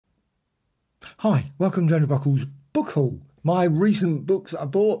Hi, welcome to Andrew Buckle's Book Haul. My recent books that I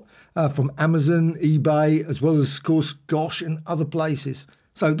bought from Amazon, eBay, as well as, of course, Gosh and other places.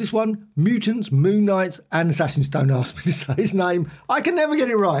 So this one, Mutants, Moon Knights and Assassins. Don't ask me to say his name. I can never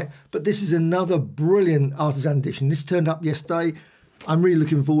get it right. But this is another brilliant Artisan edition. This turned up yesterday. I'm really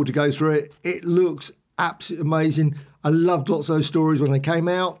looking forward to go through it. It looks absolutely amazing. I loved lots of those stories when they came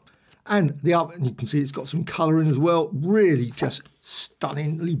out. And the art, and you can see it's got some colouring as well. Really just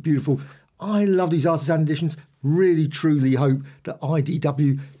stunningly beautiful. I love these Artisan editions. Really, truly hope that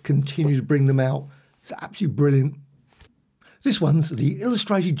IDW continue to bring them out. It's absolutely brilliant. This one's The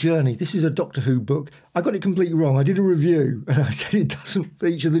Illustrated Journey. This is a Doctor Who book. I got it completely wrong. I did a review and I said it doesn't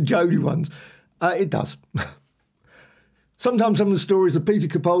feature the Jodie ones. It does. Sometimes some of the stories of Peter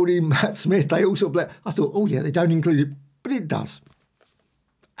Capaldi, Matt Smith, they all sort of... I thought, oh yeah, they don't include it. But it does.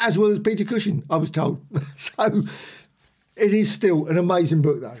 As well as Peter Cushing, I was told. So it is still an amazing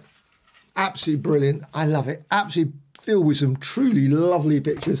book though. Absolutely brilliant. I love it. Absolutely filled with some truly lovely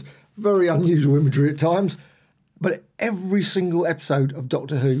pictures. Very unusual imagery at times. But every single episode of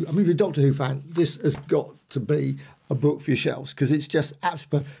Doctor Who, I mean, if you're a Doctor Who fan, this has got to be a book for your shelves because it's just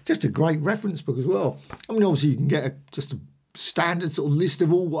absolutely, just a great reference book as well. I mean, obviously you can get just a standard sort of list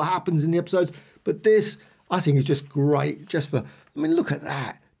of all what happens in the episodes, but this, I think, is just great. Just for, I mean, look at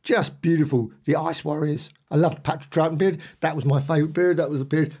that. Just beautiful. The Ice Warriors. I loved Patrick Troughton period. That was my favourite period. That was the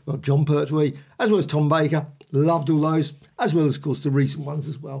period, well, John Pertwee, as well as Tom Baker. Loved all those, as well as, of course, the recent ones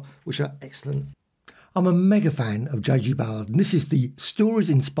as well, which are excellent. I'm a mega fan of J.G. Ballard, and this is the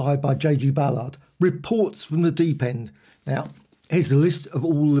Stories Inspired by J.G. Ballard, Reports from the Deep End. Now, here's the list of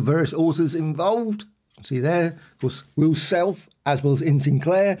all the various authors involved. You can see there, of course, Will Self, as well as Ian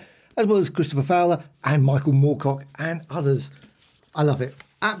Sinclair, as well as Christopher Fowler and Michael Moorcock and others. I love it.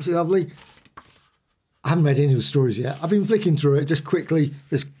 Absolutely lovely. I haven't read any of the stories yet. I've been flicking through it just quickly.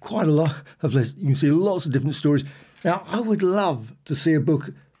 There's quite a lot of this. You can see lots of different stories. Now, I would love to see a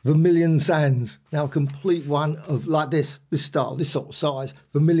book, Vermilion Sands. Now, a complete one of like this style, this sort of size.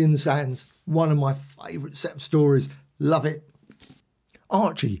 Vermilion Sands, one of my favourite set of stories. Love it.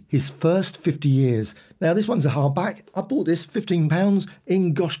 Archie, his first 50 years. Now, this one's a hardback. I bought this £15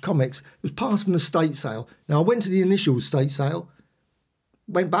 in Gosh Comics. It was part of an estate sale. Now, I went to the initial estate sale.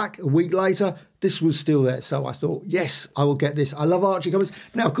 Went back a week later, this was still there. So I thought, yes, I will get this. I love Archie comics.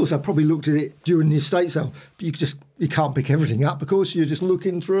 Now, of course, I probably looked at it during the estate sale, but you can't pick everything up. Of course, you're just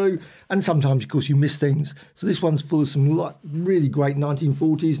looking through, and sometimes, of course, you miss things. So this one's full of some really great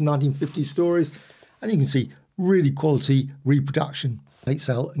 1940s, 1950s stories, and you can see really quality reproduction. Estate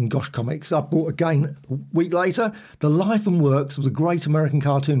sale in Gosh Comics. I bought again a week later, The Life and Works of the Great American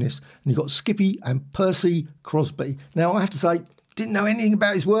Cartoonist, and you've got Skippy and Percy Crosby. Now, I have to say, didn't know anything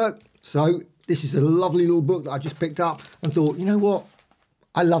about his work, so this is a lovely little book that I just picked up and thought, you know what?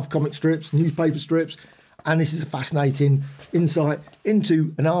 I love comic strips, newspaper strips, and this is a fascinating insight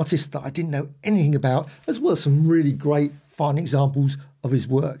into an artist that I didn't know anything about, as well as some really great fine examples of his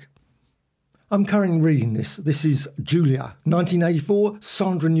work. I'm currently reading this. This is Julia, 1984,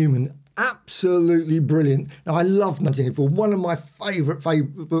 Sandra Newman. Absolutely brilliant. Now, I love 1984, one of my favourite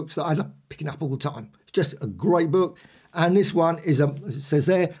books that I love picking up all the time. It's just a great book. And this one is, as it says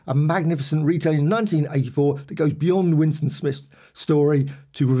there, a magnificent retelling in 1984 that goes beyond Winston Smith's story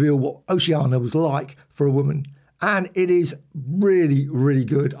to reveal what Oceania was like for a woman. And it is really, really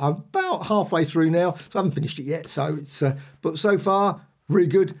good. I'm about halfway through now, so I haven't finished it yet. So it's, but so far, really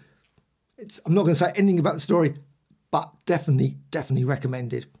good. I'm not going to say anything about the story, but definitely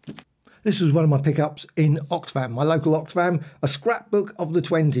recommended. This was one of my pickups in Oxfam, my local Oxfam, a scrapbook of the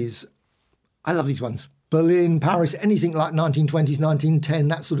 20s. I love these ones. Berlin, Paris, anything like 1920s, 1910,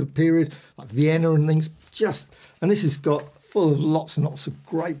 that sort of period, like Vienna and things. And this has got full of lots and lots of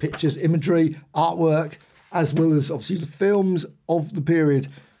great pictures, imagery, artwork, as well as obviously the films of the period.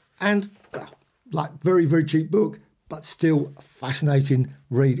 And, well, like very, very cheap book, but still a fascinating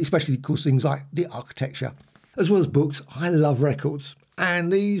read, especially, of course, things like the architecture. As well as books, I love records.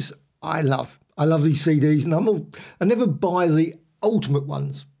 And these I love. I love these CDs, and I never buy the ultimate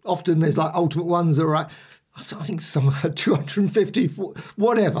ones. Often there's like ultimate ones that are at, I think some are 250,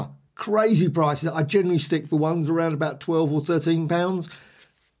 whatever, crazy prices. I generally stick for ones around about 12 or 13 pounds,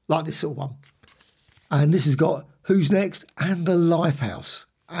 like this sort of one. And this has got Who's Next and The Lifehouse.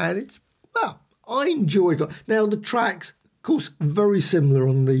 And it's, well, I enjoyed it. Now, the tracks, of course, very similar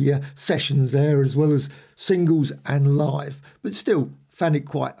on the sessions there, as well as singles and live, but still, found it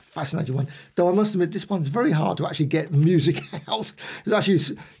quite a fascinating one. Though I must admit, this one's very hard to actually get the music out. It's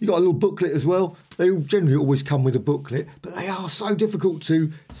actually, you got a little booklet as well. They generally always come with a booklet, but they are so difficult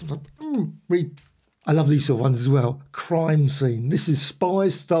to sometimes read I love these sort of ones as well. Crime Scene. This is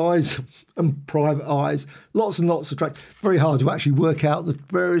Spies, Thighs and Private Eyes. Lots and lots of tracks. Very hard to actually work out the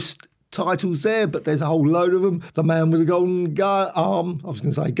various titles there, but there's a whole load of them. The Man with the Golden Arm, I was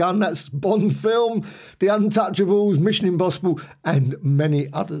going to say gun, that's Bond film, The Untouchables, Mission Impossible, and many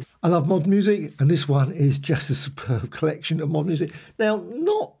others. I love mod music, and this one is just a superb collection of mod music. Now,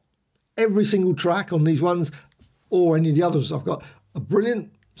 not every single track on these ones or any of the others I've got are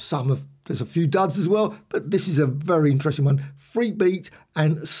brilliant. There's a few duds as well, but this is a very interesting one. Freak Beat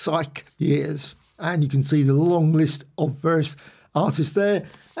and Psych Years. And you can see the long list of various artists there.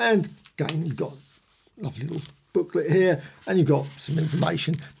 And again, you've got a lovely little booklet here, and you've got some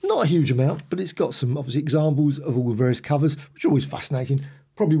information. Not a huge amount, but it's got some obviously examples of all the various covers, which are always fascinating.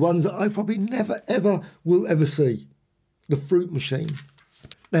 Probably ones that I probably never, ever will ever see. The Fruit Machine.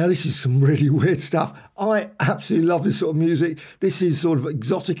 Now, this is some really weird stuff. I absolutely love this sort of music. This is sort of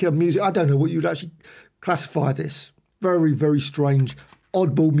exotica music. I don't know what you'd actually classify this. Very, very strange,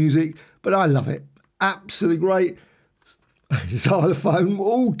 oddball music, but I love it. Absolutely great. Xylophone,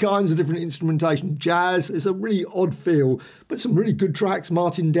 all kinds of different instrumentation. Jazz, it's a really odd feel, but some really good tracks.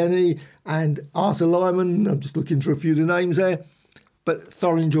 Martin Denny and Arthur Lyman. I'm just looking through a few of the names there, but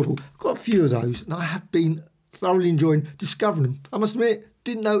thoroughly enjoyable. I've got a few of those, and I have been thoroughly enjoying discovering them. I must admit,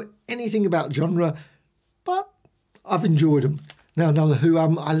 didn't know anything about genre, but I've enjoyed them. Now, another Who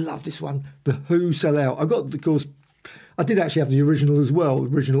album. I love this one. The Who Sell Out. I got, of course, I did actually have the original as well,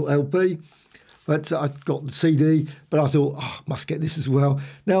 original LP, but I got the CD, but I thought, oh, I must get this as well.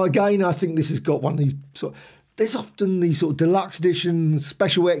 Now, again, I think this has got one of these sort of, there's often these sort of deluxe editions,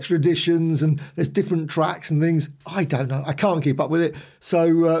 special extra editions, and there's different tracks and things. I don't know. I can't keep up with it.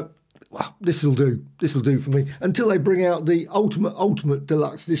 So, well, this will do. This will do for me until they bring out the ultimate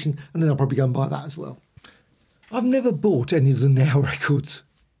deluxe edition, and then I'll probably go and buy that as well. I've never bought any of the Now records.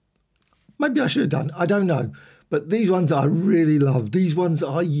 Maybe I should have done. I don't know. But these ones I really love. These ones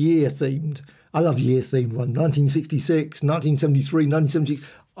are year-themed. I love year-themed ones. 1966, 1973,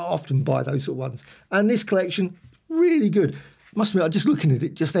 1976. I often buy those sort of ones. And this collection, really good. Must admit, I'm just looking at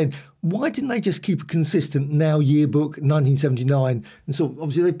it just then. Why didn't they just keep a consistent Now yearbook 1979? And so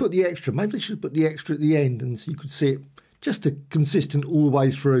obviously they put the extra. Maybe they should put the extra at the end, and so you could see it just a consistent all the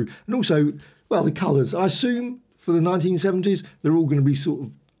way through. And also, well, the colours. I assume for the 1970s they're all going to be sort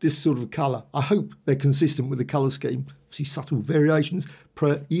of this sort of colour. I hope they're consistent with the colour scheme. Obviously, subtle variations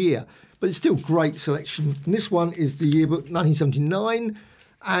per year, but it's still great selection. And this one is the yearbook 1979,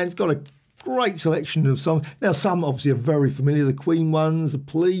 and it's got a great selection of songs. Now, some obviously are very familiar, the Queen ones, the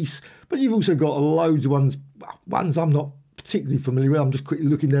Police, but you've also got loads of ones I'm not particularly familiar with. I'm just quickly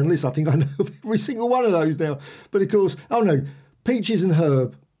looking down the list. I think I know every single one of those now. But of course, oh no, Peaches and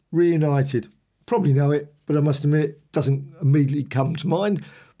Herb, Reunited. Probably know it, but I must admit, it doesn't immediately come to mind.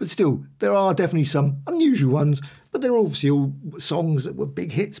 But still, there are definitely some unusual ones, but they're obviously all songs that were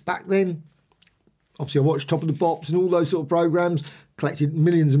big hits back then. Obviously, I watched Top of the Pops and all those sort of programmes, collected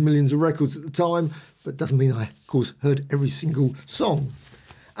millions and millions of records at the time, but it doesn't mean I, of course, heard every single song.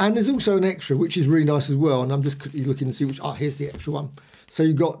 And there's also an extra, which is really nice as well, and I'm just quickly looking to see which... Ah, here's the extra one. So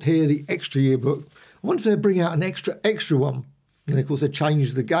you've got here the extra yearbook. I wonder if they'll bring out an extra one. And of course, they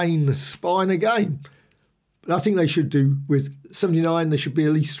changed the spine again. But I think they should do with 79, there should be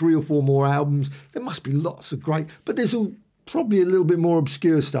at least 3 or 4 more albums. There must be lots of great, but there's all probably a little bit more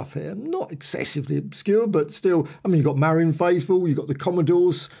obscure stuff here. Not excessively obscure, but still, I mean, you've got Marion Faithfull, you've got the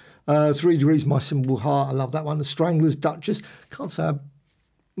Commodores, 3 Degrees, My Simple Heart, I love that one. The Stranglers, Duchess, can't say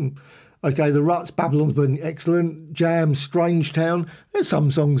okay, the Ruts, Babylon's been excellent. Jam, Strange Town. There's some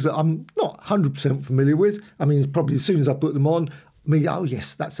songs that I'm not 100% familiar with. I mean, it's probably as soon as I put them on, oh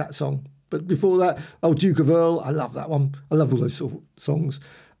yes, that's that song. But before that, Duke of Earl, I love that one. I love all those sort of songs.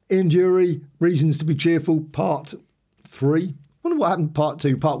 Ian Dury, Reasons to be Cheerful, Part 3. I wonder what happened Part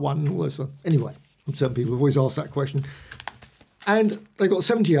 2, Part 1, and all those songs. Anyway, certain people have always asked that question. And they got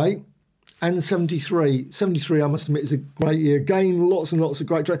 78 and 73. 73, I must admit, is a great year. Again, lots and lots of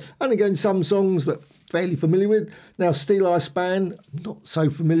great tracks. And again, some songs that I'm fairly familiar with. Now, Steel Eye Span, I'm not so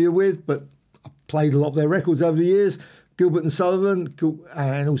familiar with, but I've played a lot of their records over the years. Gilbert and Sullivan,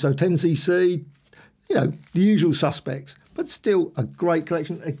 and also 10cc, you know, the usual suspects, but still a great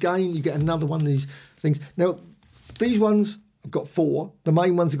collection. Again, you get another one of these things. Now, these ones have got 4. The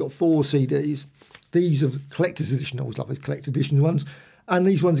main ones have got 4 CDs. These are collector's edition. I always love these collector's edition ones. And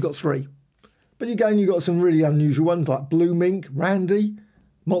these ones have got 3. But again, you've got some really unusual ones like Blue Mink, Randy,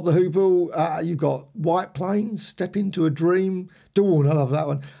 Mott the Hoople. You've got White Plains, Step Into a Dream, Dawn, I love that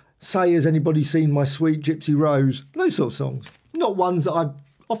one. Say, Has Anybody Seen My Sweet Gypsy Rose? Those sort of songs. Not ones that I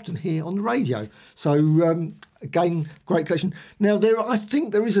often hear on the radio. So Again, great collection. Now, I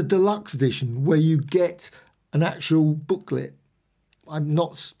think there is a deluxe edition where you get an actual booklet. I'm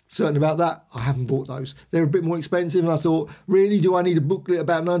not certain about that. I haven't bought those. They're a bit more expensive, and I thought, really, do I need a booklet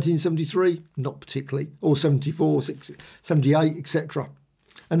about 1973? Not particularly. Or 74, 78, etc.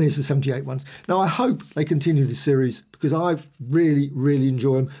 And there's the 78 ones. Now, I hope they continue this series because I really, really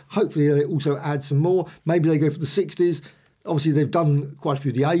enjoy them. Hopefully, they also add some more. Maybe they go for the 60s. Obviously, they've done quite a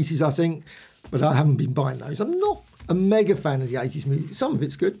few of the 80s, I think, but I haven't been buying those. I'm not a mega fan of the 80s music. Some of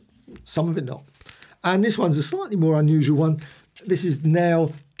it's good, some of it not. And this one's a slightly more unusual one. This is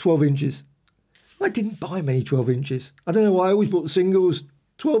now 12 inches. I didn't buy many 12 inches. I don't know why. I always bought the singles.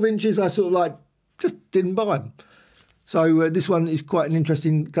 12 inches, I sort of like just didn't buy them. So this one is quite an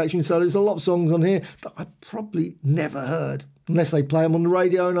interesting collection. So there's a lot of songs on here that I probably never heard, unless they play them on the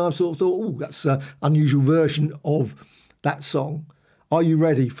radio, and I've sort of thought, oh, that's an unusual version of that song. Are You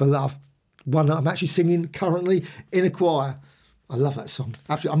Ready for Love? One that I'm actually singing currently in a choir. I love that song.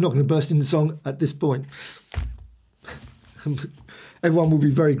 Absolutely, I'm not going to burst into song at this point. Everyone will be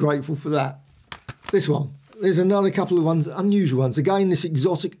very grateful for that. This one. There's another couple of ones, unusual ones. Again,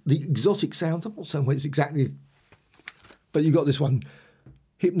 the exotic sounds. I'm not saying what it's exactly, but you got this one,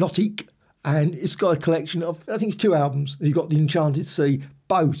 Hypnotique, and it's got a collection of, I think it's 2 albums. You've got The Enchanted Sea.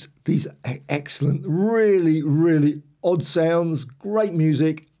 Both these are excellent, really, really odd sounds, great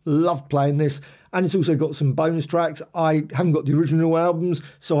music. Loved playing this. And it's also got some bonus tracks. I haven't got the original albums,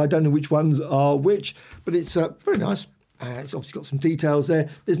 so I don't know which ones are which, but it's very nice. It's obviously got some details there.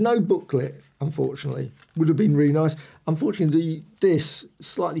 There's no booklet, unfortunately. Would have been really nice. Unfortunately, this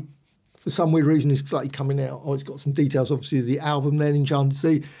slightly, for some weird reason, is slightly coming out. Oh, it's got some details, obviously, of the album then, Enchanted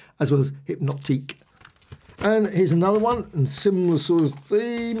Sea, as well as Hypnotique. And here's another one, and similar sort of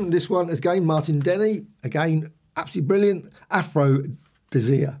theme. This one is again Martin Denny. Again, absolutely brilliant.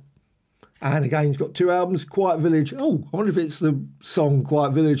 Aphrodisia. And again, he's got 2 albums, Quiet Village. Oh, I wonder if it's the song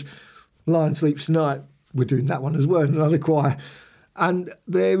Quiet Village, Lion Sleeps Tonight. We're doing that one as well, another choir. And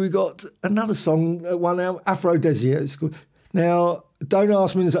there we got another song, one out, Aphrodisia. It's called. Now, don't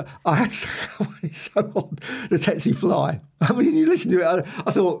ask me, I had it's so odd, the Tsetse Fly. I mean, you listen to it,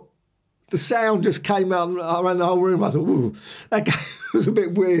 I thought, the sound just came out around the whole room. I thought, ooh, that was a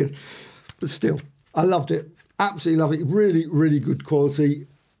bit weird. But still, I loved it. Absolutely love it. Really, really good quality.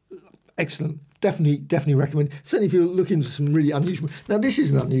 Excellent. Definitely recommend. Certainly if you're looking for some really unusual. Now, this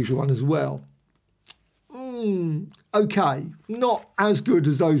is an unusual one as well. Okay. Not as good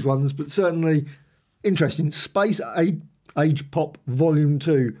as those ones, but certainly interesting. Space Age Pop Volume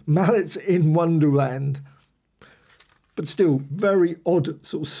 2. Mallets in Wonderland. But still, very odd,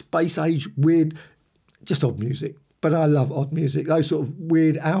 sort of space age, weird, just odd music. But I love odd music. Those sort of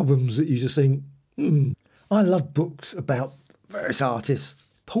weird albums that you just think, I love books about various artists.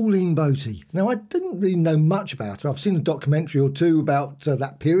 Pauline Boty. Now, I didn't really know much about her. I've seen a documentary or 2 about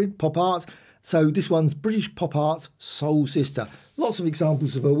that period, pop art. So this one's British pop art soul sister. Lots of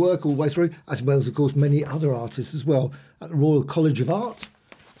examples of her work all the way through, as well as, of course, many other artists as well at the Royal College of Art,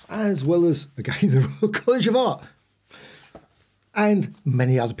 as well as, again, the Royal College of Art. And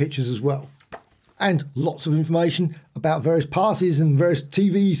many other pictures as well. And lots of information about various parties and various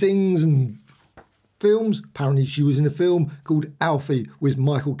TV things and films. Apparently she was in a film called Alfie with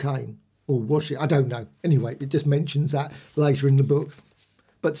Michael Caine. Or was she? I don't know. Anyway, it just mentions that later in the book.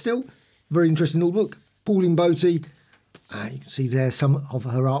 But still, very interesting little book. Pauline Boty. You can see there some of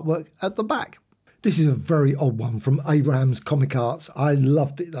her artwork at the back. This is a very odd one from Abraham's Comic Arts. I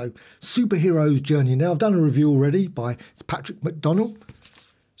loved it though. Superhero's Journey. Now, I've done a review already by Patrick McDonnell.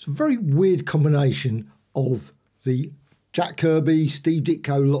 It's a very weird combination of the Jack Kirby, Steve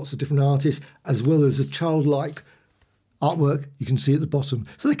Ditko, lots of different artists, as well as a childlike artwork you can see at the bottom.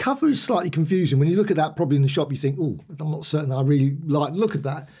 So the cover is slightly confusing. When you look at that, probably in the shop, you think, oh, I'm not certain I really like the look of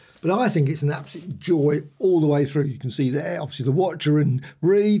that. But I think it's an absolute joy all the way through. You can see there, obviously, the Watcher and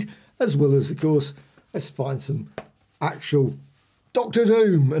Reed, as well as, of course, let's find some actual Doctor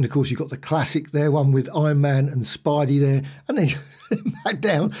Doom. And, of course, you've got the classic there, one with Iron Man and Spidey there. And then back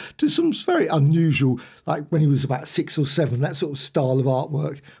down to some very unusual, like when he was about 6 or 7, that sort of style of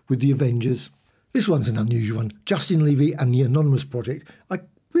artwork with the Avengers. This one's an unusual one. Justin Levy and the Anonymous Project. I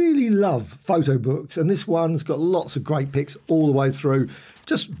really love photo books, and this one's got lots of great pics all the way through.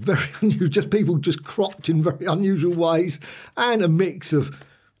 Just very unusual, just people just cropped in very unusual ways, and a mix of,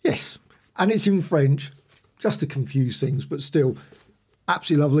 yes, and it's in French, just to confuse things, but still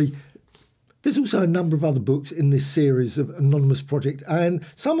absolutely lovely. There's also a number of other books in this series of Anonymous Project, and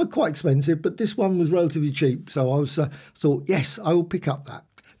some are quite expensive, but this one was relatively cheap, so I thought, yes, I will pick up that.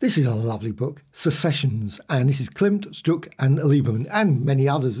 This is a lovely book, Secessions, and this is Klimt, Stuck and Lieberman, and many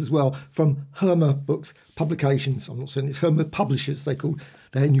others as well, from Hermer Books Publications. I'm not saying it's Hermer Publishers, they call it.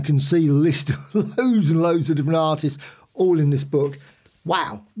 And you can see a list of loads and loads of different artists all in this book.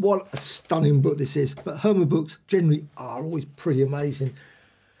 Wow, what a stunning book this is. But Hermer books generally are always pretty amazing.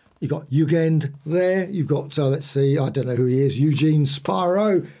 You've got Jugend there, you've got, let's see, I don't know who he is, Eugene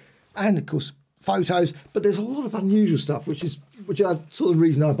Spiro, and of course, photos. But there's a lot of unusual stuff, which is sort of the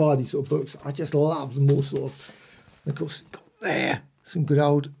reason I buy these sort of books. I just love the more sort of, and of course, got there, some good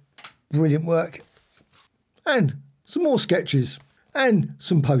old brilliant work. And some more sketches, and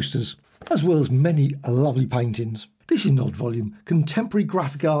some posters, as well as many lovely paintings. This is an odd volume, Contemporary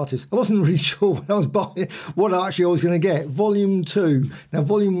Graphic Artists. I wasn't really sure when I was buying it what actually I was going to get. Volume 2. Now,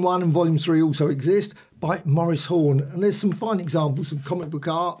 Volume 1 and Volume 3 also exist by Maurice Horn. And there's some fine examples of comic book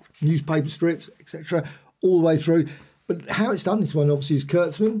art, newspaper strips, etc., all the way through. But how it's done, this one obviously is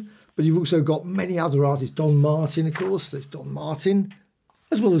Kurtzman. But you've also got many other artists. Don Martin, of course. There's Don Martin.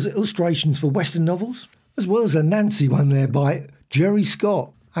 As well as illustrations for Western novels. As well as a Nancy one there by Jerry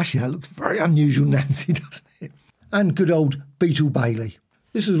Scott. Actually, that looks very unusual, Nancy, doesn't it? And good old Beetle Bailey.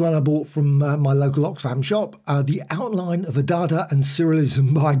 This was one I bought from my local Oxfam shop, The Outline of a Dada and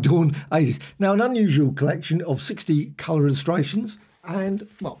Surrealism by Dawn Adis. Now, an unusual collection of 60 colour illustrations. And,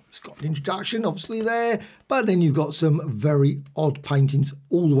 well, it's got an introduction, obviously, there. But then you've got some very odd paintings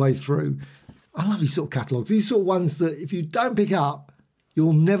all the way through. I love these sort of catalogues. These sort of ones that if you don't pick up,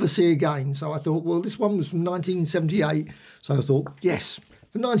 you'll never see again. So I thought, well, this one was from 1978. So I thought, yes,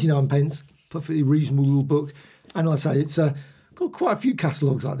 for 99 pence, perfectly reasonable little book. And like I say, it's got quite a few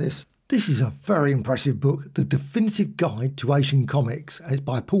catalogues like this. This is a very impressive book, The Definitive Guide to Asian Comics. And it's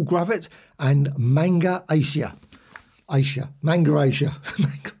by Paul Gravett and Mangasia.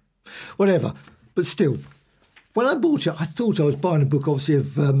 Mangasia. Whatever. But still, when I bought it, I thought I was buying a book, obviously,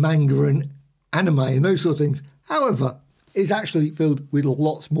 of manga and anime and those sort of things. However, it's actually filled with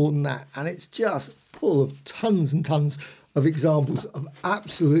lots more than that. And it's just full of tons and tons of examples of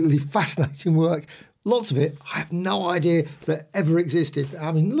absolutely fascinating work. Lots of it, I have no idea that ever existed.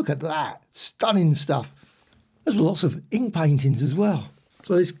 I mean, look at that. Stunning stuff. There's lots of ink paintings as well.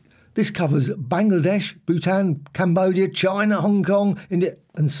 So this covers Bangladesh, Bhutan, Cambodia, China, Hong Kong, India,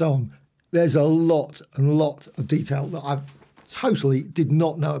 and so on. There's a lot and lot of detail that I totally did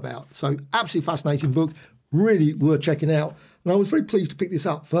not know about. So absolutely fascinating book, really worth checking out. And I was very pleased to pick this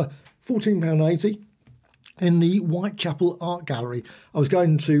up for £14.80 in the Whitechapel Art Gallery. I was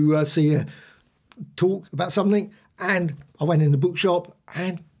going to see a talk about something, and I went in the bookshop,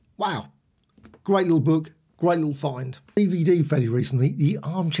 and wow, great little book, great little find. DVD fairly recently, The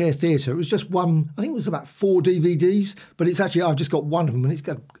Armchair Theatre. It was just one, I think it was about 4 DVDs, but it's actually, I've just got one of them, and it's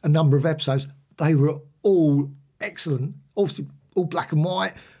got a number of episodes. They were all excellent, obviously all black and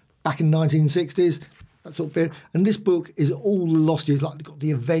white, back in 1960s, that sort of period. And this book is all the lost years, like you've got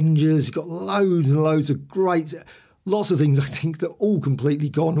the Avengers, you've got loads and loads of great, lots of things I think that are all completely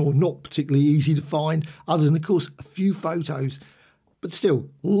gone or not particularly easy to find, other than, of course, a few photos. But still,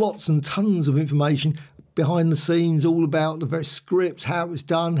 lots and tons of information behind the scenes, all about the various scripts, how it was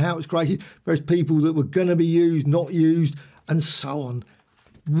done, how it was created, various people that were going to be used, not used, and so on.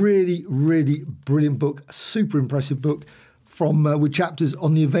 Really, really brilliant book, a super impressive book from with chapters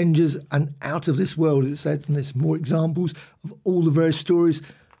on the Avengers and Out of This World, as it said, and there's more examples of all the various stories.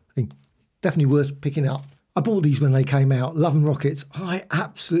 I think definitely worth picking up. I bought these when they came out, Love and Rockets. I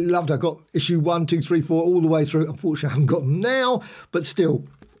absolutely loved it. I got issue 1, 2, 3, 4 all the way through. Unfortunately, I haven't got them now, but still,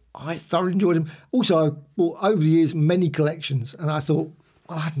 I thoroughly enjoyed them. Also, I bought over the years many collections, and I thought,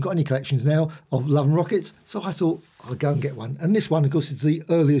 I haven't got any collections now of Love and Rockets, so I thought I'll go and get one. And this one, of course, is the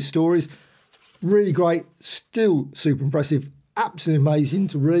earliest stories. Really great, still super impressive, absolutely amazing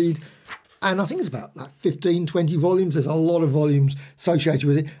to read. And I think it's about like 15, 20 volumes. There's a lot of volumes associated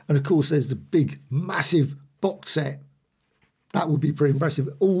with it. And of course, there's the big, massive box set. That would be pretty impressive.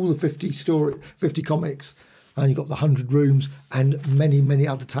 All the 50 comics. And you've got the 100 rooms and many, many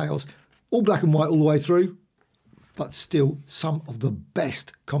other tales. All black and white all the way through. But still some of the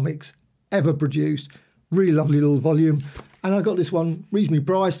best comics ever produced. Really lovely little volume. And I got this one reasonably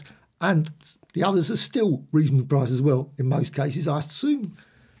priced. And the others are still reasonably priced as well, in most cases, I assume.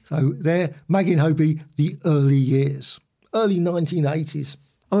 So there, Maggie and Hopi, The Early Years, early 1980s.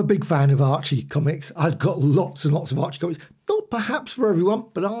 I'm a big fan of Archie comics. I've got lots and lots of Archie comics. Not perhaps for everyone,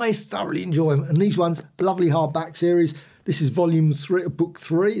 but I thoroughly enjoy them. And these ones, lovely hardback series. This is volume 3, book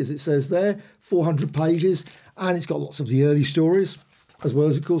 3, as it says there, 400 pages. And it's got lots of the early stories, as well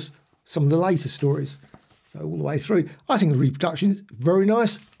as, of course, some of the later stories. So all the way through. I think the reproduction is very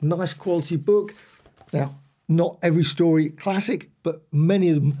nice quality book. Now, not every story classic, but many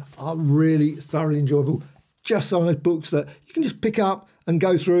of them are really thoroughly enjoyable. Just some of those books that you can just pick up and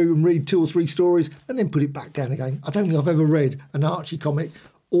go through and read 2 or 3 stories and then put it back down again. I don't think I've ever read an Archie comic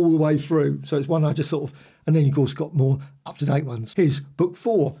all the way through. So it's one I just sort of... And then, of course, got more up-to-date ones. Here's book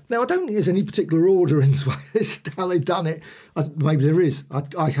 4. Now, I don't think there's any particular order in this way. It's how they've done it. Maybe there is.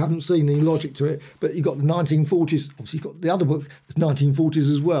 I haven't seen any logic to it. But you've got the 1940s. Obviously, you've got the other book, it's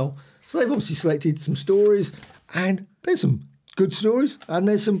 1940s as well. So they've obviously selected some stories. And there's some good stories. And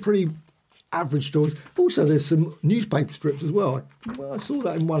there's some pretty average stories. Also, there's some newspaper strips as well. I saw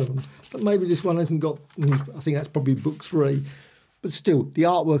that in one of them. But maybe this one hasn't got... I think that's probably book 3. But still, the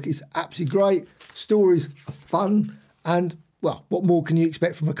artwork is absolutely great. Stories are fun. And, well, what more can you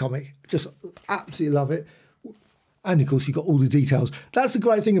expect from a comic? Just absolutely love it. And, of course, you've got all the details. That's the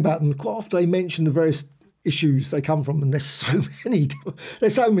great thing about them. Quite often they mention the various issues they come from, and there's so many.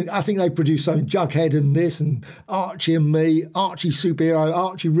 There's so many. I think they produce so many. Jughead and this, and Archie and Me, Archie Superhero,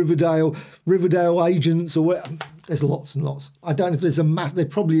 Archie Riverdale, Riverdale Agents, or whatever. There's lots and lots. I don't know if there's there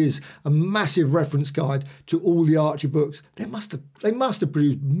probably is a massive reference guide to all the Archie books. They must have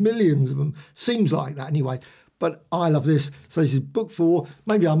produced millions of them. Seems like that anyway. But I love this. So this is book 4.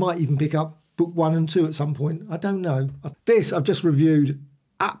 Maybe I might even pick up book 1 and 2 at some point. I don't know. This I've just reviewed.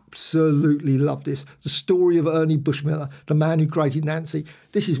 Absolutely love this. The story of Ernie Bushmiller, the man who created Nancy.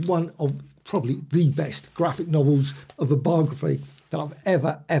 This is one of probably the best graphic novels of a biography that I've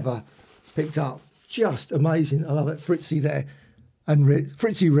ever picked up. Just amazing. I love it. Fritzy there and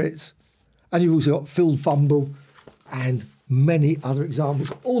Fritzy Ritz. And you've also got Phil Fumble and many other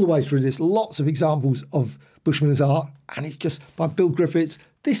examples all the way through this. Lots of examples of Bushmiller's art. And it's just by Bill Griffiths.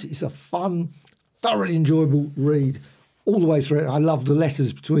 This is a fun, thoroughly enjoyable read all the way through it. I love the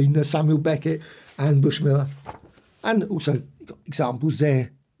letters between Samuel Beckett and Bushmiller. And also, you've got examples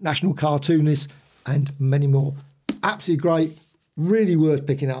there. National cartoonists and many more. Absolutely great. Really worth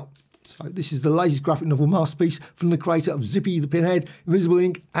picking up. So this is the latest graphic novel masterpiece from the creator of Zippy the Pinhead, Invisible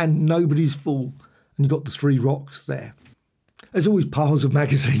Ink and Nobody's Fool. And you've got the 3 rocks there. There's always piles of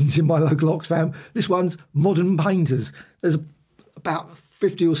magazines in my local Oxfam. This one's Modern Painters. There's about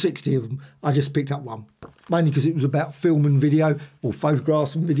 50 or 60 of them. I just picked up one, mainly because it was about film and video, or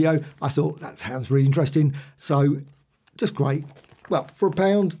photographs and video. I thought that sounds really interesting. So just great. Well, for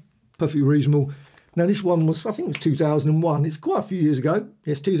 £1, perfectly reasonable. Now, this one was, I think it was 2001. It's quite a few years ago.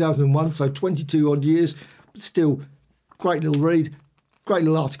 Yes, 2001, so 22 odd years. But still, great little read, great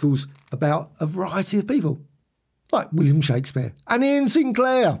little articles about a variety of people, like William Shakespeare and Ian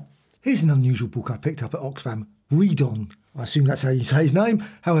Sinclair. Here's an unusual book I picked up at Oxfam, Read On. I assume that's how you say his name.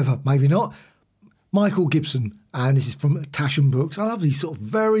 However, maybe not. Michael Gibson, and this is from Tashan Books. I love these sort of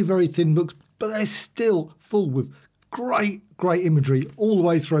very, very thin books, but they're still full with great, great imagery all the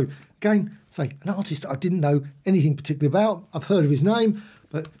way through. Again, say, an artist I didn't know anything particularly about. I've heard of his name,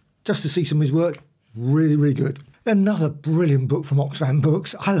 but just to see some of his work, really, really good. Another brilliant book from Oxfam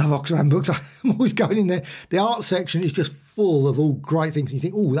Books. I love Oxfam Books. I'm always going in there. The art section is just full of all great things. And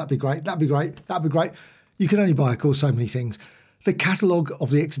you think, oh, that'd be great, that'd be great, that'd be great. You can only buy, of course, so many things. The catalogue of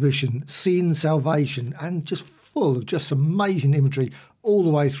the exhibition, Seeing Salvation, and just full of just amazing imagery all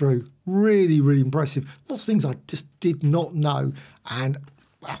the way through. Really, really impressive. Lots of things I just did not know. And,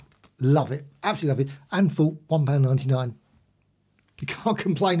 well, love it. Absolutely love it. And for £1.99. You can't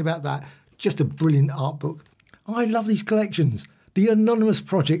complain about that. Just a brilliant art book. I love these collections. The Anonymous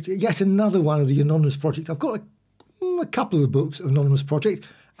Project, yet another one of the Anonymous Project. I've got a couple of the books of Anonymous Project,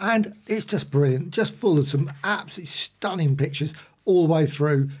 and it's just brilliant, just full of some absolutely stunning pictures all the way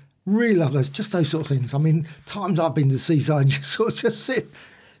through. Really love those, just those sort of things. I mean, times I've been to the seaside and just sort of just sit,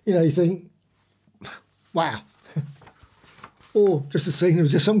 you think, wow. Or just a scene of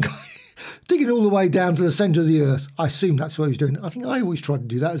just some guy digging all the way down to the centre of the earth. I assume that's what he was doing. I think I always try to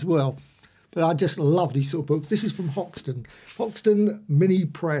do that as well. But I just love these sort of books. This is from Hoxton Mini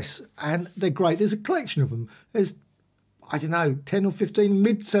Press, and they're great. There's a collection of them. There's, I don't know, 10 or 15,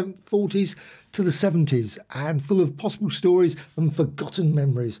 mid-40s to the 70s, and full of possible stories and forgotten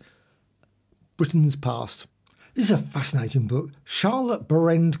memories. Britain's Past. This is a fascinating book. Charlotte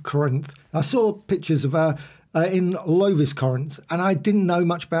Berend Corinth. I saw pictures of her in Lovis Corinth, and I didn't know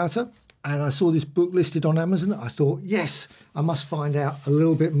much about her. And I saw this book listed on Amazon. I thought, yes, I must find out a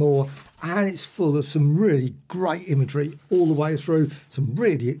little bit more. And it's full of some really great imagery all the way through, some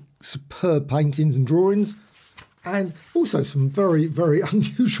really superb paintings and drawings, and also some very, very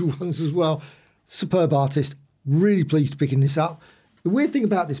unusual ones as well. Superb artist. Really pleased to picking this up. The weird thing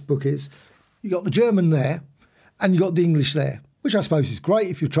about this book is you got the German there and you got the English there, which I suppose is great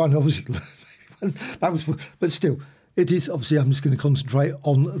if you're trying to obviously learn. But still, it is obviously, I'm just going to concentrate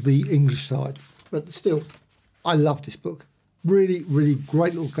on the English side. But still, I love this book. Really, really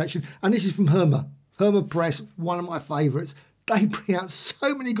great little collection. And this is from Herma Press, one of my favourites. They bring out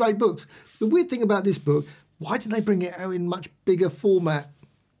so many great books. The weird thing about this book, why didn't they bring it out in much bigger format?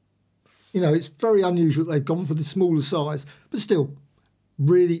 You know, it's very unusual they've gone for the smaller size, but still,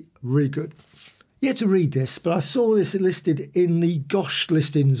 really, really good. Yet to read this, but I saw this listed in the Gosh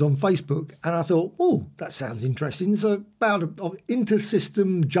listings on Facebook, and I thought, oh, that sounds interesting. So about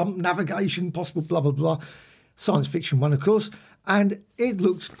inter-system jump navigation, possible blah, blah, blah. Science fiction one, of course. And it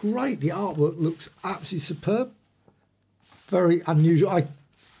looks great. The artwork looks absolutely superb. Very unusual.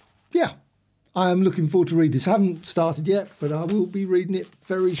 I am looking forward to read this. I haven't started yet, but I will be reading it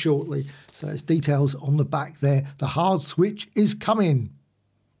very shortly. So there's details on the back there. The hard switch is coming.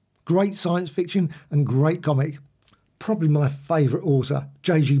 Great science fiction and great comic. Probably my favourite author,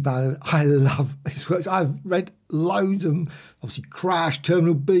 J.G. Ballard. I love his works. I've read loads of them. Obviously Crash,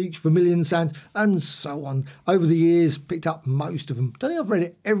 Terminal Beach, Vermilion Sands, and so on. Over the years, picked up most of them. Don't think I've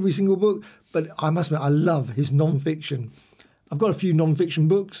read every single book, but I must admit, I love his non-fiction. I've got a few non-fiction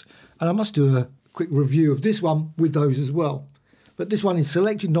books, and I must do a quick review of this one with those as well. But this one is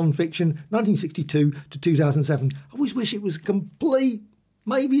Selected Non-Fiction, 1962 to 2007. I always wish it was complete.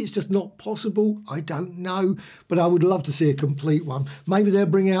 Maybe it's just not possible. I don't know. But I would love to see a complete one. Maybe they'll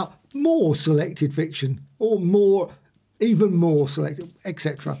bring out more selected fiction or more, even more selected,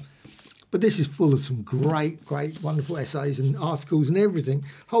 etc. But this is full of some great, great, wonderful essays and articles and everything.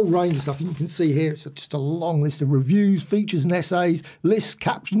 Whole range of stuff. And you can see here, it's just a long list of reviews, features and essays, lists,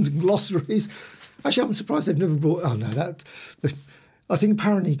 captions and glossaries. Actually, I'm surprised they've never brought... Oh, no, that... I think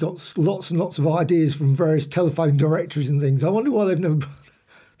apparently he got lots and lots of ideas from various telephone directories and things. I wonder why they've never...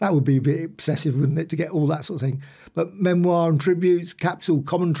 That would be a bit obsessive, wouldn't it, to get all that sort of thing. But memoir and tributes, capsule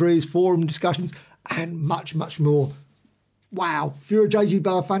commentaries, forum discussions, and much, much more. Wow. If you're a J.G.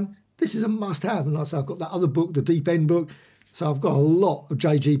 Ballard fan, this is a must-have. And like I say, I've got that other book, the Deep End book. So I've got a lot of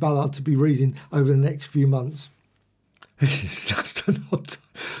J.G. Ballard to be reading over the next few months. This is just an odd...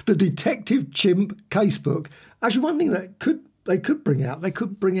 The Detective Chimp casebook. Actually, one thing that they could bring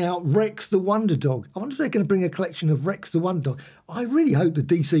out Rex the Wonder Dog. I wonder if they're going to bring a collection of Rex the Wonder Dog. I really hope the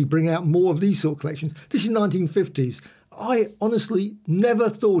DC bring out more of these sort of collections. This is 1950s. I honestly never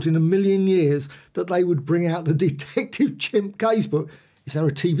thought in a million years that they would bring out the Detective Chimp casebook. Is there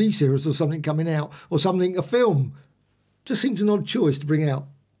a TV series or something coming out? Or something, a film? Just seems an odd choice to bring out.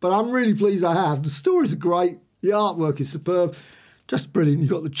 But I'm really pleased I have. The stories are great. The artwork is superb. Just brilliant. You've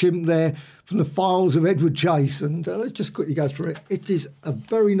got the chimp there from the files of Edward Chase. And let's just quickly go through it. It is a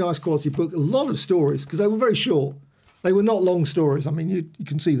very nice quality book. A lot of stories, because they were very short. They were not long stories. I mean, you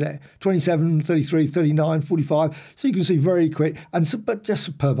can see there, 27, 33, 39, 45. So you can see very quick, but just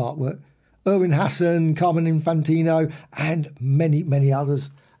superb artwork. Erwin Hassan, Carmen Infantino, and many, many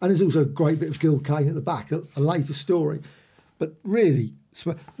others. And there's also a great bit of Gil Kane at the back, a later story. But really,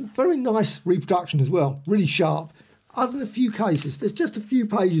 very nice reproduction as well, really sharp. Other than a few cases, there's just a few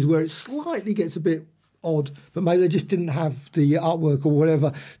pages where it slightly gets a bit odd, but maybe they just didn't have the artwork or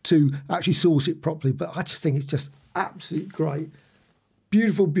whatever to actually source it properly. But I just think it's just absolutely great.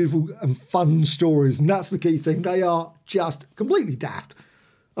 Beautiful, beautiful and fun stories. And that's the key thing. They are just completely daft.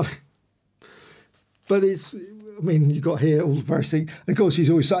 But it's, I mean, you've got here all the various things. And of course, he's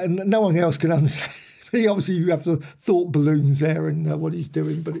always saying no one else can understand. Obviously, you have the thought balloons there and what he's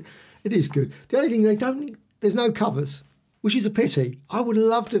doing, but it is good. The only thing there's no covers, which is a pity. I would have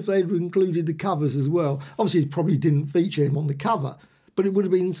loved if they'd included the covers as well. Obviously, it probably didn't feature him on the cover, but it would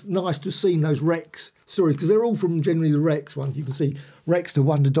have been nice to have seen those Rex stories, because they're all from generally the Rex ones. You can see Rex the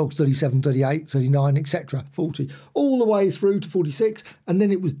Wonder Dogs 37, 38, 39, etc., 40, all the way through to 46, and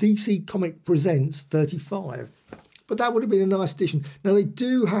then it was DC Comic Presents 35. But that would have been a nice addition. Now, they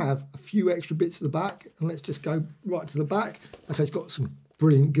do have a few extra bits at the back, and let's just go right to the back. I say it's got some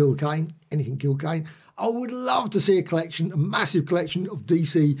brilliant Gil Kane, anything Gil Kane. I would love to see a massive collection of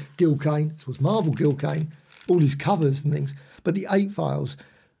DC Gil Kane, so it's Marvel Gil Kane, all his covers and things. But the 8 files,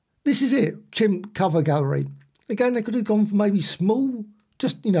 this is it, Chimp cover gallery. Again, they could have gone for maybe small,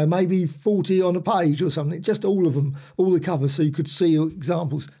 just, maybe 40 on a page or something, just all of them, all the covers, so you could see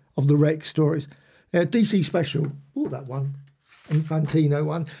examples of the Rex stories. DC Special, that one, Infantino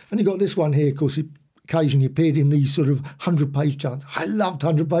one. And you've got this one here, of course, it occasionally appeared in these sort of 100-page giants. I loved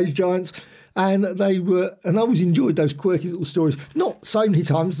 100-page giants. And I always enjoyed those quirky little stories. Not so many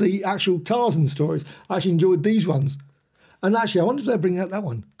times the actual Tarzan stories. I actually enjoyed these ones. And actually, I wonder if they'll bring out that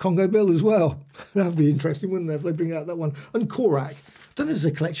one. Congo Bill as well. That would be interesting, wouldn't they, if they bring out that one. And Korak. I don't know if there's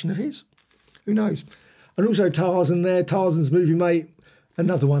a collection of his. Who knows? And also Tarzan there, Tarzan's Movie Mate.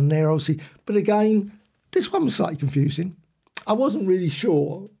 Another one there, obviously. But again, this one was slightly confusing. I wasn't really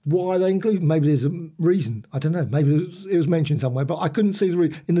sure why they included. Maybe there's a reason. I don't know. Maybe it was mentioned somewhere, but I couldn't see the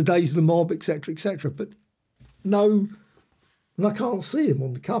reason. In the Days of the Mob, etc., etc. But no, and I can't see him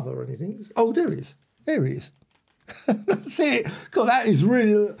on the cover or anything. Oh, there he is. There he is. That's it. God, that is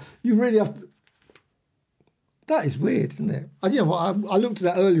really. You really have to. That is weird, isn't it? And you know what? I looked at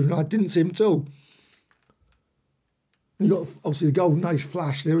that earlier and I didn't see him at all. You got obviously the Golden Age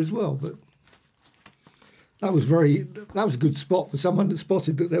flash there as well, but. That was a good spot for someone that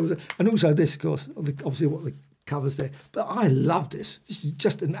spotted that there was and also this, of course, obviously what the covers there. But I love this. This is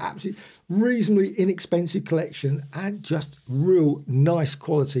just an absolute reasonably inexpensive collection and just real nice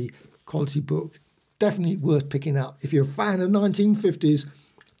quality book. Definitely worth picking up. If you're a fan of 1950s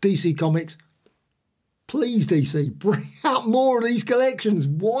DC Comics, please, DC, bring out more of these collections.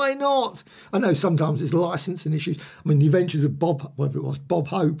 Why not? I know sometimes it's licensing issues. I mean, the Adventures of Bob, whatever it was, Bob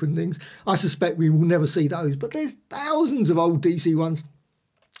Hope and things. I suspect we will never see those. But there's thousands of old DC ones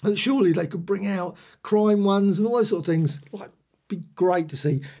that surely they could bring out, crime ones and all those sort of things. Like, be great to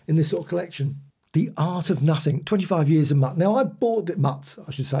see in this sort of collection. The Art of Nothing, 25 Years of Mutt. Now, I bought it, Mutt,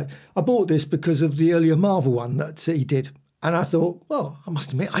 I should say. I bought this because of the earlier Marvel one that he did. And I thought, well, I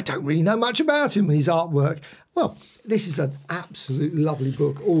must admit, I don't really know much about him and his artwork. Well, this is an absolutely lovely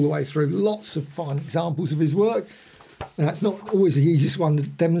book all the way through. Lots of fine examples of his work. Now, it's not always the easiest one to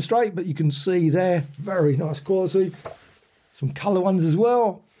demonstrate, but you can see there, very nice quality. Some colour ones as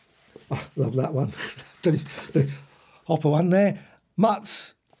well. Oh, love that one. The Hopper one there.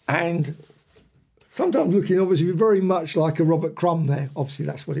 Mutts and sometimes looking obviously very much like a Robert Crumb there. Obviously,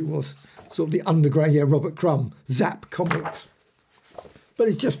 that's what it was. Sort of the underground, Robert Crumb, Zap Comics. But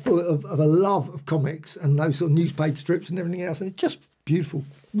it's just full of a love of comics and those sort of newspaper strips and everything else. And it's just beautiful.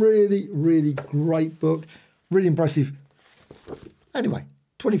 Really, really great book. Really impressive. Anyway,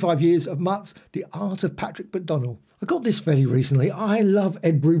 25 Years of Mutts, The Art of Patrick McDonnell. I got this fairly recently. I love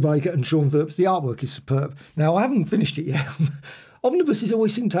Ed Brubaker and Sean Phillips. The artwork is superb. Now, I haven't finished it yet. Omnibuses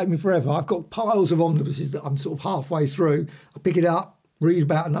always seem to take me forever. I've got piles of omnibuses that I'm sort of halfway through. I pick it up, read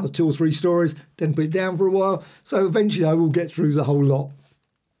about another 2 or 3 stories, then put it down for a while. So eventually I will get through the whole lot.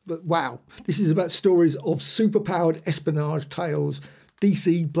 But wow, this is about stories of superpowered espionage tales.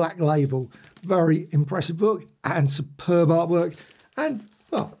 DC Black Label. Very impressive book and superb artwork. And,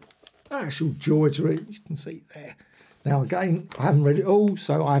 well, an actual joy to read. You can see there. Now, again, I haven't read it all,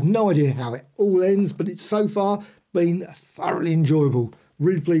 so I have no idea how it all ends, but it's so far been thoroughly enjoyable.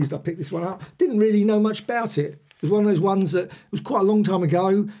 Really pleased I picked this one up. Didn't really know much about it. It was one of those ones that was quite a long time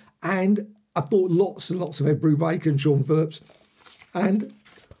ago, and I bought lots and lots of Ed Brubaker and Sean Phillips. And,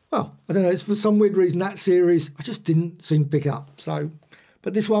 well, I don't know, it's for some weird reason that series I just didn't seem to pick up. So,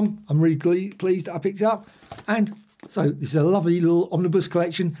 but this one I'm really pleased that I picked up. And so this is a lovely little omnibus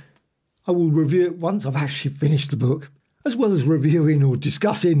collection. I will review it once I've actually finished the book, as well as reviewing or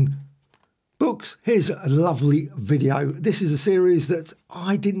discussing books. Here's a lovely video. This is a series that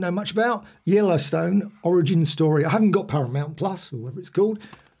I didn't know much about. Yellowstone Origin Story. I haven't got Paramount Plus or whatever it's called,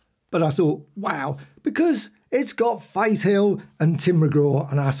 but I thought, wow, because it's got Faith Hill and Tim McGraw,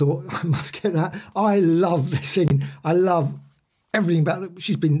 and I thought, I must get that. I love this scene. I love everything about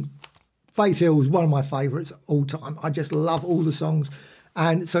it. Faith Hill is one of my favourites all time. I just love all the songs.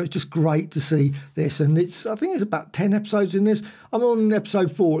 And so it's just great to see this. And I think it's about 10 episodes in this. I'm on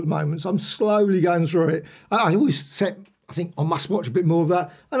episode 4 at the moment, so I'm slowly going through it. I always I think I must watch a bit more of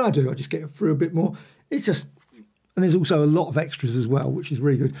that. And I do. I just get through a bit more. It's just, and there's also a lot of extras as well, which is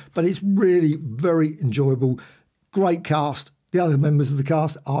really good. But it's really very enjoyable. Great cast. The other members of the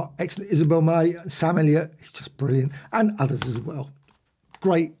cast are excellent. Isabel May, Sam Elliott. It's just brilliant. And others as well.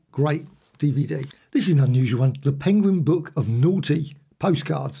 Great, great DVD. This is an unusual one. The Penguin Book of Naughty.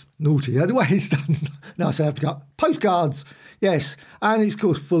 Postcards. Naughty. The way it's done. Now I say I have to go. Postcards. Yes. And it's, of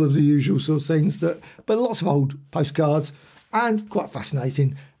course, full of the usual sort of things, but lots of old postcards and quite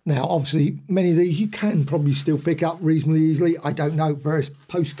fascinating. Now, obviously, many of these you can probably still pick up reasonably easily. I don't know, various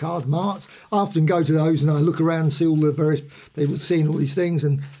postcard marts. I often go to those and I look around and see all the various people seeing all these things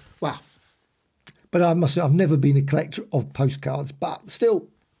and, wow. But I must say, I've never been a collector of postcards, but still,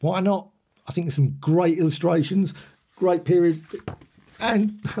 why not? I think there's some great illustrations, great period.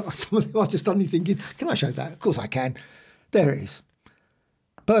 And some of them I just suddenly thinking, can I show that? Of course I can. There it is.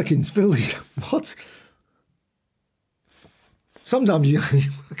 Perkins, Phillies. What? Sometimes you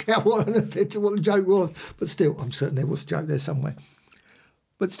work out what the joke was. But still, I'm certain there was a joke there somewhere.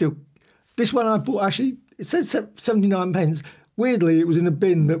 But still, this one I bought actually, it said 79 pence. Weirdly, it was in a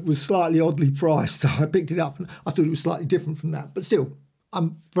bin that was slightly oddly priced. So I picked it up and I thought it was slightly different from that. But still,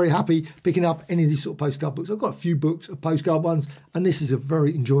 I'm very happy picking up any of these sort of postcard books. I've got a few books of postcard ones, and this is a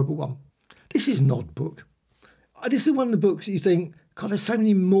very enjoyable one. This is an odd book. this is one of the books that you think, God, there's so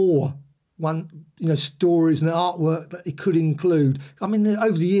many more stories and artwork that it could include. I mean,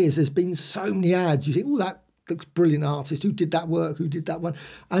 over the years, there's been so many ads. You think, oh, that looks brilliant artist. Who did that work? Who did that one?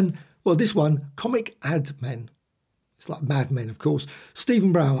 And, well, this one, Comic Ad Men. It's like Mad Men, of course.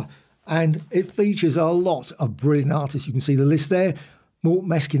 Stephen Brower. And it features a lot of brilliant artists. You can see the list there. Mort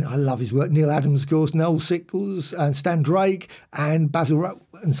Meskin, I love his work. Neil Adams, of course. Noel Sickles and Stan Drake and Basil Rowe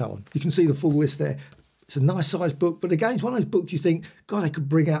and so on. You can see the full list there. It's a nice sized book, but again, it's one of those books you think, God, they could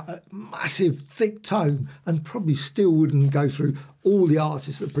bring out a massive, thick tome and probably still wouldn't go through all the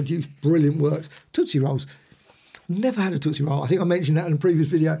artists that produce brilliant works. Tootsie Rolls. Never had a Tootsie Roll. I think I mentioned that in a previous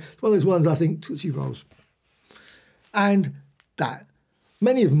video. It's one of those ones I think, Tootsie Rolls. And that.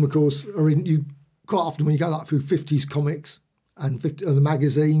 Many of them, of course, are in, you quite often when you go like through 50s comics and the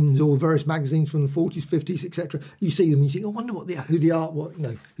magazines or various magazines from the 40s, 50s, etc. You see them and you think, I wonder who the art,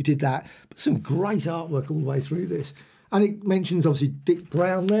 who did that. But some great artwork all the way through this. And it mentions, obviously, Dick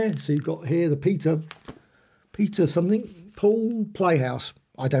Brown there. So you've got here the Peter something, Paul Playhouse.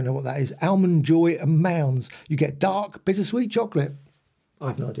 I don't know what that is. Almond Joy and Mounds. You get dark, bittersweet chocolate. I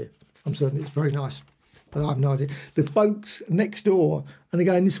have no idea. I'm certain it's very nice, but I have no idea. The Folks Next Door. And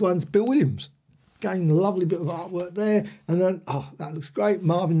again, this one's Bill Williams. Again, a lovely bit of artwork there. And then, that looks great.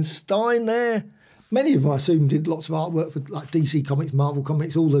 Marvin Stein there. Many of them, I assume, did lots of artwork for like DC Comics, Marvel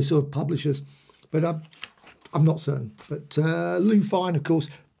Comics, all those sort of publishers. But I'm not certain. But Lou Fine, of course,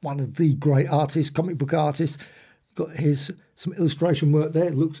 one of the great artists, comic book artists. Got some illustration work there.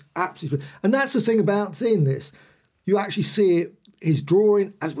 It looks absolutely... And that's the thing about seeing this. You actually see it, his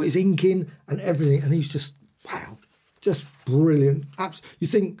drawing, as well as inking and everything. And he's just, wow, just brilliant. You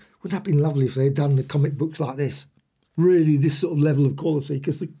think... Wouldn't that have been lovely if they had done the comic books like this? Really, this sort of level of quality,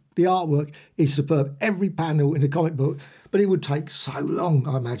 because the artwork is superb. Every panel in a comic book, but it would take so long,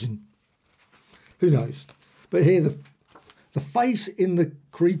 I imagine. Who knows? But here, the face in the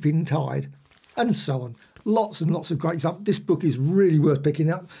creeping tide, and so on. Lots and lots of great stuff. This book is really worth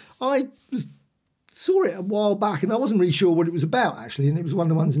picking up. I saw it a while back, and I wasn't really sure what it was about, actually, and it was one of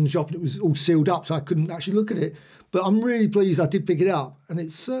the ones in the shop, and it was all sealed up, so I couldn't actually look at it. But I'm really pleased I did pick it up, and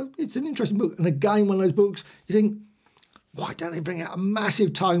it's an interesting book. And again, one of those books, you think, why don't they bring out a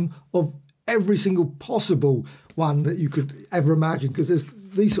massive tome of every single possible one that you could ever imagine? Because there's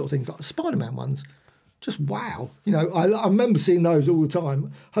these sort of things, like the Spider-Man ones. Just wow. I remember seeing those all the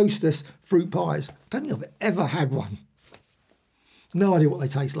time. Hostess fruit pies. Don't think I've ever had one. No idea what they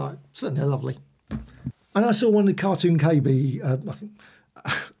taste like. Certainly they're lovely. And I saw one of the Cartoon KB, I think...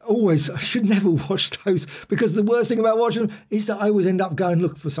 I should never watch those, because the worst thing about watching them is that I always end up going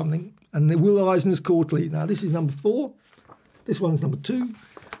looking for something. And the Will Eisner's Quarterly. Now, this is number 4. This one's number 2.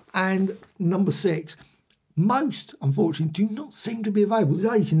 And number 6. Most, unfortunately, do not seem to be available.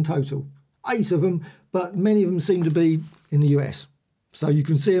 There's 8 in total. 8 of them, but many of them seem to be in the US. So you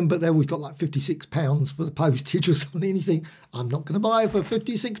can see them, but they've always got like £56 for the postage or something. And you think, I'm not going to buy it for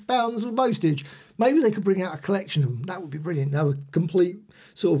 £56 for postage. Maybe they could bring out a collection of them. That would be brilliant. Now, a complete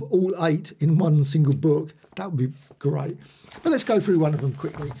sort of all 8 in one single book. That would be great. But let's go through one of them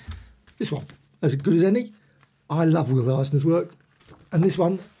quickly. This one, as good as any. I love Will Eisner's work. And this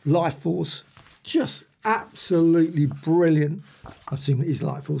one, Life Force. Just absolutely brilliant. I've seen it is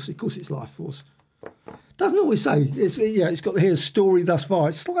Life Force. Of course it's Life Force. Doesn't always say. It's got here story thus far.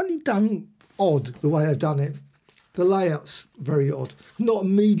 It's slightly done odd, the way I've done it. The layout's very odd. Not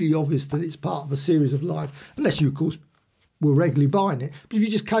immediately obvious that it's part of a series of life, unless you, of course, were regularly buying it. But if you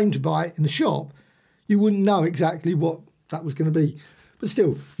just came to buy it in the shop, you wouldn't know exactly what that was going to be. But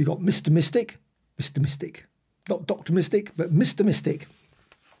still, you've got Mr. Mystic. Not Dr. Mystic, but Mr. Mystic.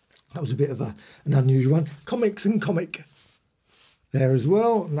 That was a bit of an unusual one. Comics and Comic there as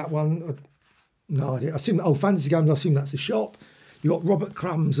well. And that one... No idea. I assume, Fantasy Games, I assume that's a shop. You've got Robert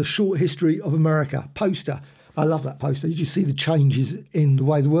Crumb's A Short History of America poster. I love that poster. You just see the changes in the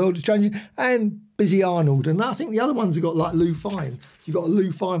way the world is changing. And Busy Arnold. And I think the other ones have got like Lou Fine. So you've got a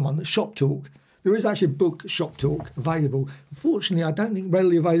Lou Fine one, that's Shop Talk. There is actually a book, Shop Talk, available. Unfortunately, I don't think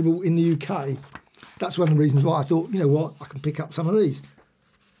readily available in the UK. That's one of the reasons why I thought, you know what, I can pick up some of these.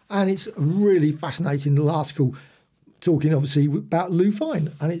 And it's a really fascinating little article talking obviously about Lou Fine,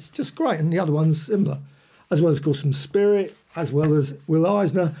 and it's just great. And the other one's similar, as well as, of course, some Spirit, as well as Will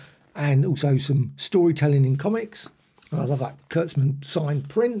Eisner, and also some storytelling in comics. And I love that Kurtzman signed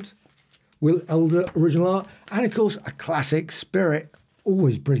print, Will Elder original art, and of course a classic Spirit,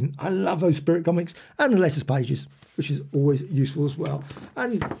 always brilliant. I love those Spirit comics, and the letters pages, which is always useful as well.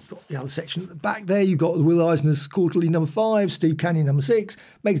 And you've got the other section at the back there. You've got Will Eisner's Quarterly number 5, Steve Canyon number 6,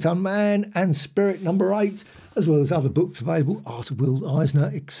 Megaton Man, and Spirit number 8. As well as other books available, Art of Will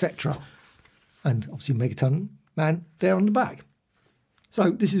Eisner, etc. And obviously Megaton man there on the back.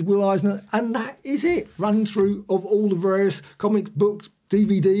 So this is Will Eisner, and that is it. Running through of all the various comics, books,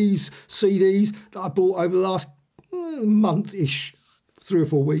 DVDs, CDs that I bought over the last month-ish, 3 or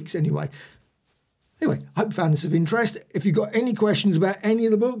 4 weeks anyway. Anyway, I hope you found this of interest. If you've got any questions about any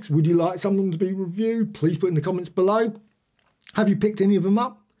of the books, would you like some of them to be reviewed, please put in the comments below. Have you picked any of them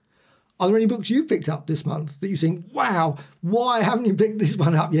up? Are there any books you've picked up this month that you think, wow, why haven't you picked this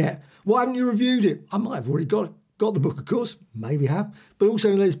one up yet? Why haven't you reviewed it? I might have already got the book, of course, maybe have. But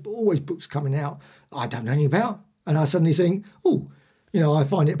also there's always books coming out I don't know anything about. And I suddenly think, oh, I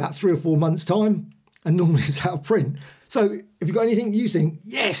find it about 3 or 4 months' time, and normally it's out of print. So if you've got anything you think,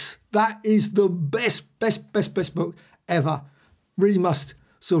 yes, that is the best book ever, really must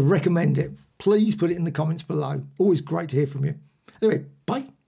sort of recommend it, please put it in the comments below. Always great to hear from you. Anyway, bye.